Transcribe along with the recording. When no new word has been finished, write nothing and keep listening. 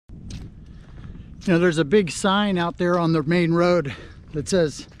You know, there's a big sign out there on the main road that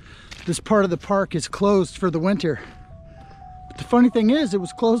says this part of the park is closed for the winter. But the funny thing is, it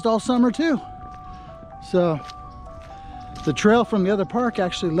was closed all summer too. So the trail from the other park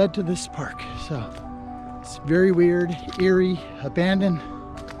actually led to this park. So it's very weird, eerie, abandoned.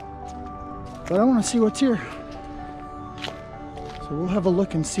 But I want to see what's here. So we'll have a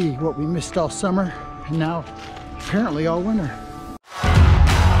look and see what we missed all summer and now apparently all winter.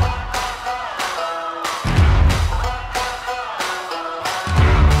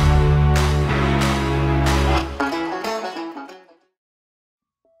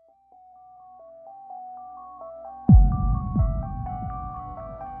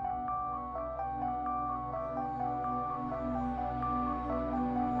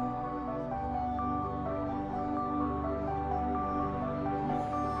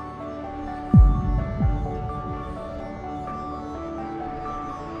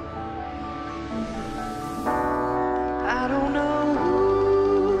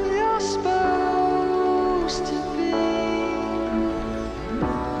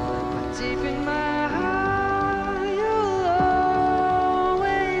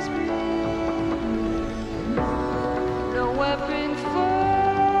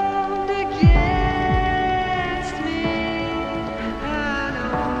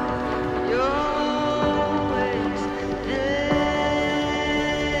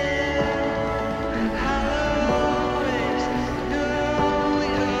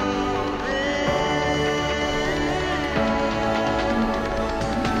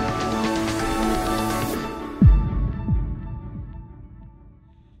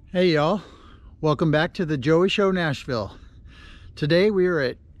 Hey y'all, welcome back to the Joey Show Nashville. Today we are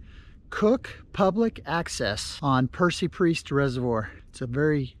at Cook Public Access on Percy Priest Reservoir. It's a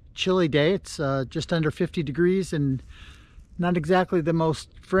very chilly day. It's just under 50 degrees and not exactly the most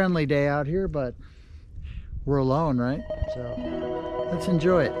friendly day out here, but we're alone, right? So let's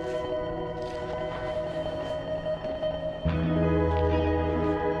enjoy it.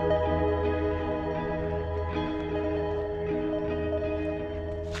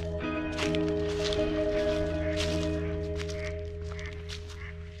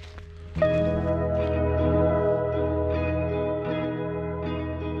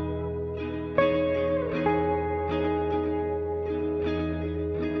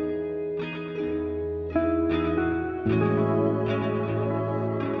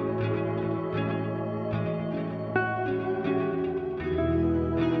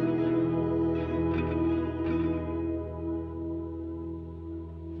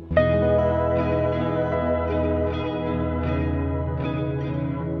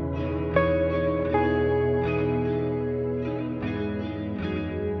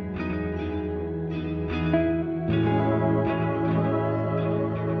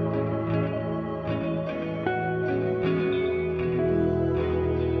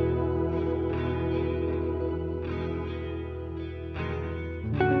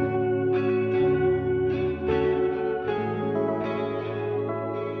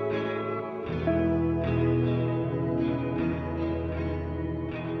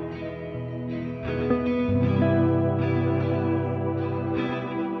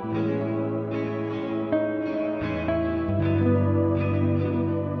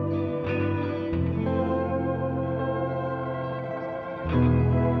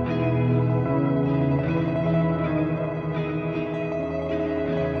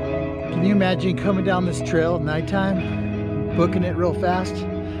 Can you imagine coming down this trail at nighttime, booking it real fast,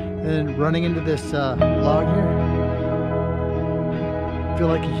 and then running into this log here? I feel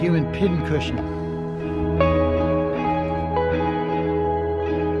like a human pincushion.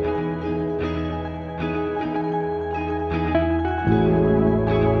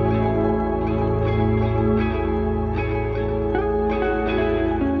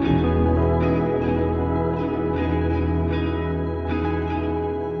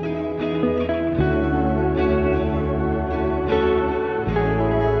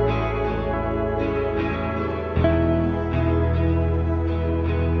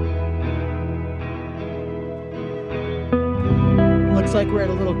 Looks like we're at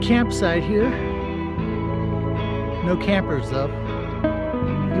a little campsite here. No campers though.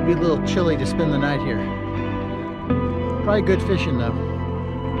 It'd be a little chilly to spend the night here. Probably good fishing though.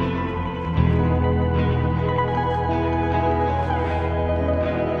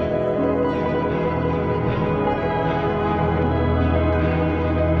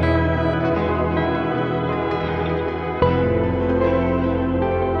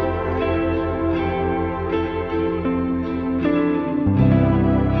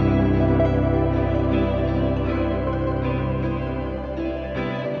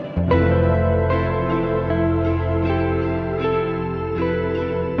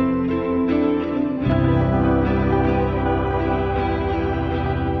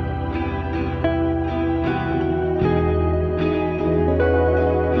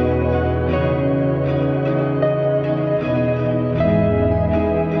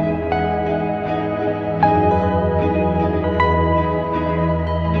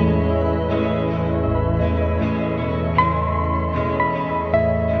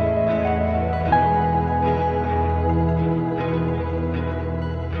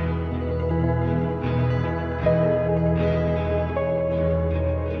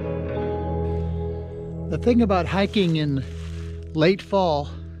 thing about hiking in late fall,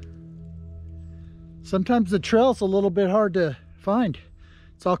 sometimes the trail's a little bit hard to find.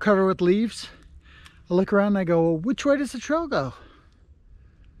 It's all covered with leaves. I look around and I go, well, which way does the trail go?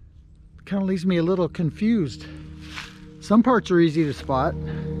 It kind of leaves me a little confused. Some parts are easy to spot.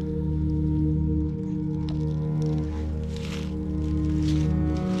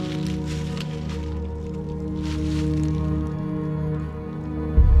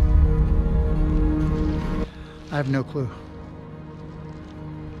 I have no clue.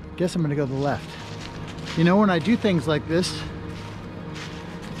 Guess I'm gonna go to the left. You know, when I do things like this,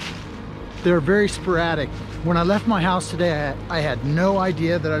 they're very sporadic. When I left my house today, I had no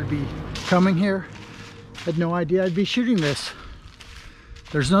idea that I'd be coming here. I had no idea I'd be shooting this.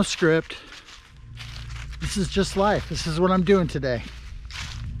 There's no script. This is just life. This is what I'm doing today.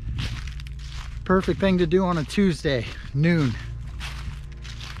 Perfect thing to do on a Tuesday, noon.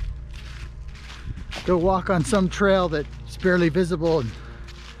 Go walk on some trail that's barely visible,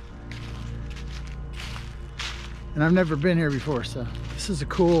 and I've never been here before, so this is a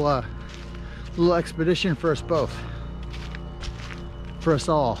cool little expedition for us both, for us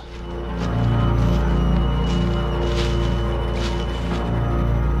all.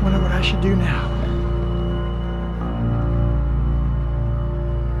 Wonder what I should do now.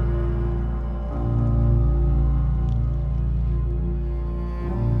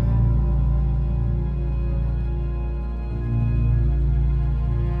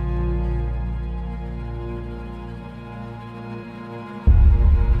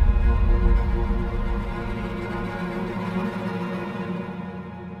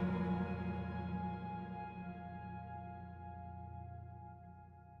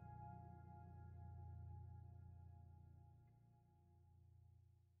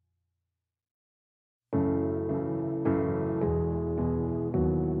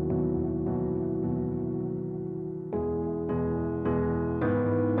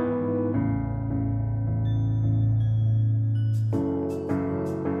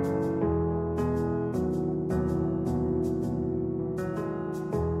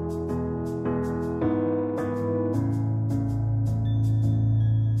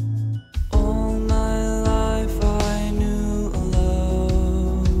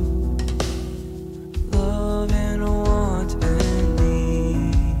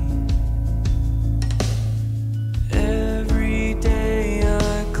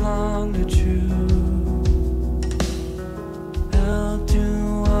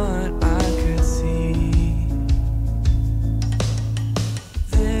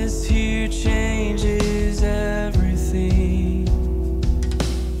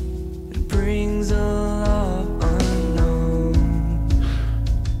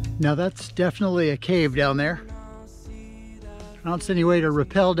 Now that's definitely a cave down there. I don't see any way to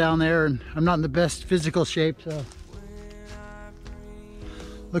rappel down there, and I'm not in the best physical shape, so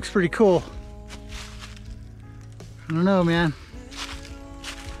looks pretty cool. I don't know, man.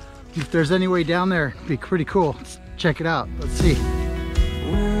 If there's any way down there, it'd be pretty cool. Let's check it out. Let's see.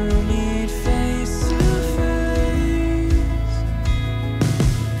 We'll meet face to face.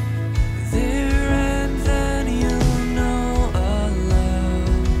 There and then you'll know a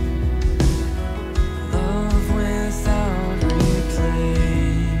love without replace.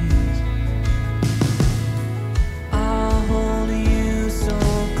 I'll hold you so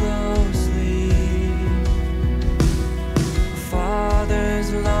closely.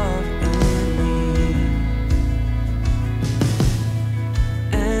 Father's love in me.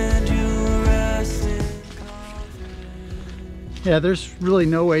 And you'll rest in confidence. Yeah, there's really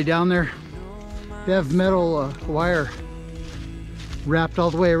no way down there. They have metal wire wrapped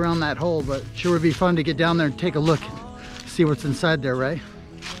all the way around that hole, but sure would be fun to get down there and take a look and see what's inside there, right?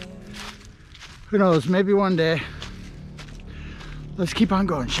 Who knows, maybe one day. Let's keep on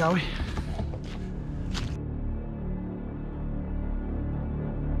going, shall we?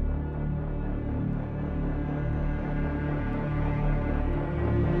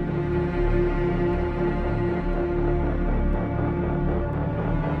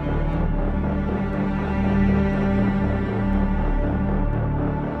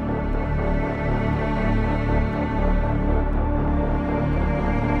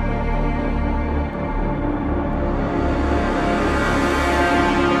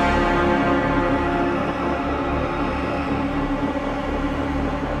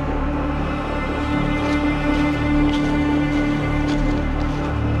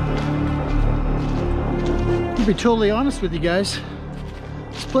 To be totally honest with you guys,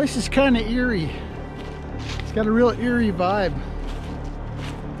 this place is kind of eerie. It's got a real eerie vibe.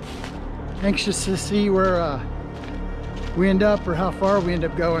 Anxious to see where we end up or how far we end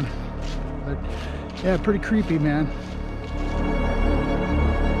up going. But Yeah, pretty creepy, man.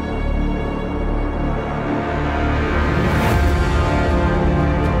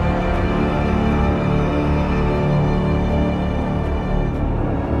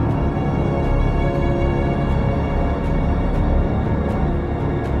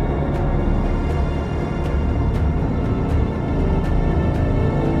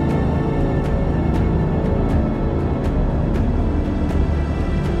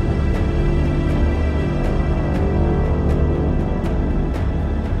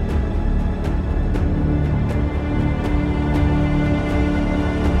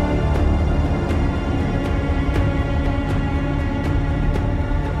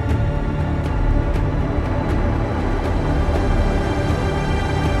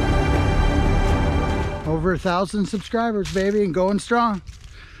 Over 1,000 subscribers, baby, and going strong.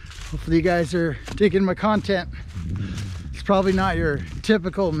 Hopefully you guys are digging my content. It's probably not your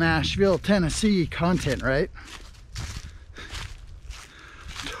typical Nashville, Tennessee content, right?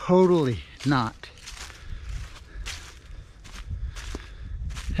 Totally not.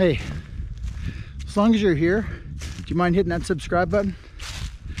 Hey, as long as you're here, do you mind hitting that subscribe button?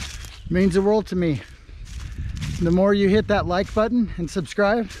 It means the world to me. The more you hit that like button and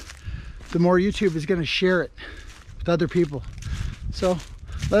subscribe, the more YouTube is going to share it with other people. So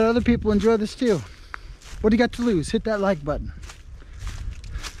let other people enjoy this too. What do you got to lose? Hit that like button.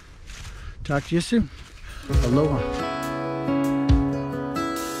 Talk to you soon. Aloha.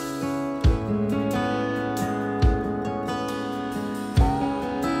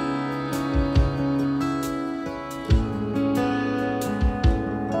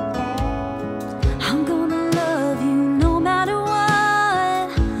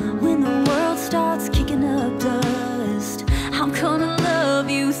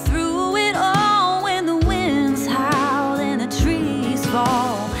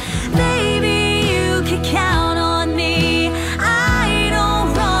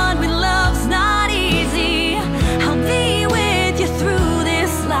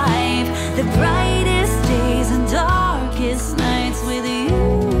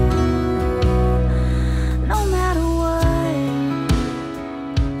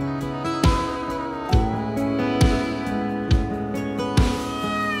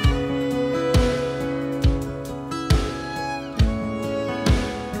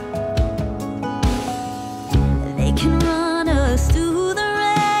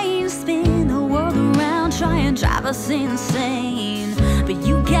 Drive us insane, but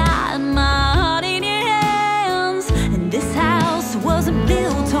you got my heart in your hands, and this house wasn't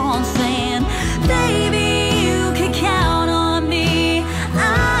built on sand. Baby, you can count on me.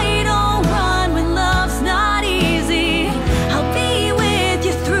 I don't run when love's not easy. I'll be with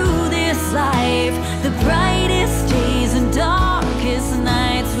you through this life, the brightest days and darkest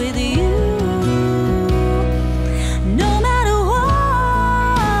nights with you.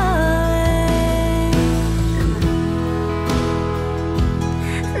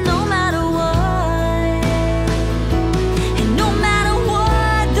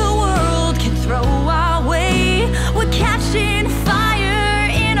 The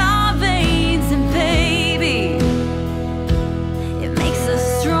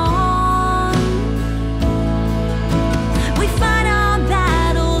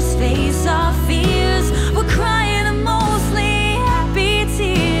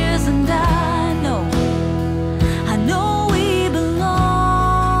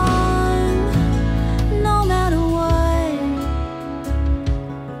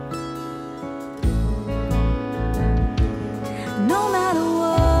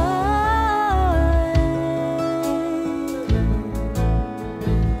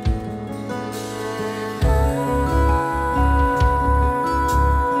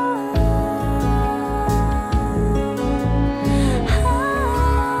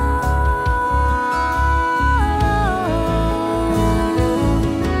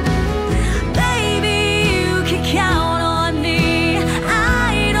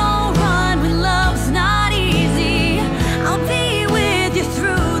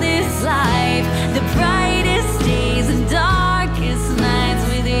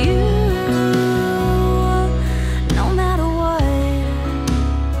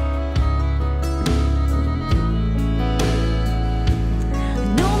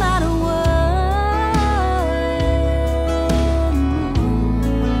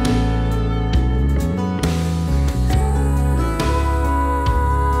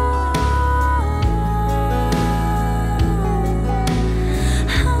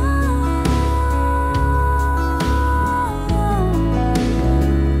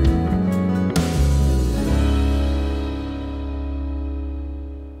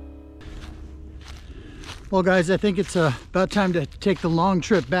Well guys, I think it's about time to take the long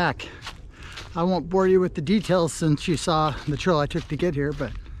trip back. I won't bore you with the details since you saw the trail I took to get here,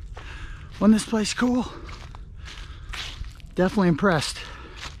 but wasn't this place cool? Definitely impressed.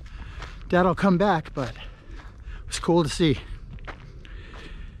 Doubt I'll come back, but it was cool to see.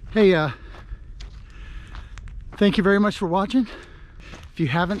 Hey, thank you very much for watching. If you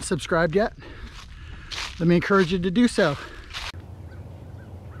haven't subscribed yet, let me encourage you to do so.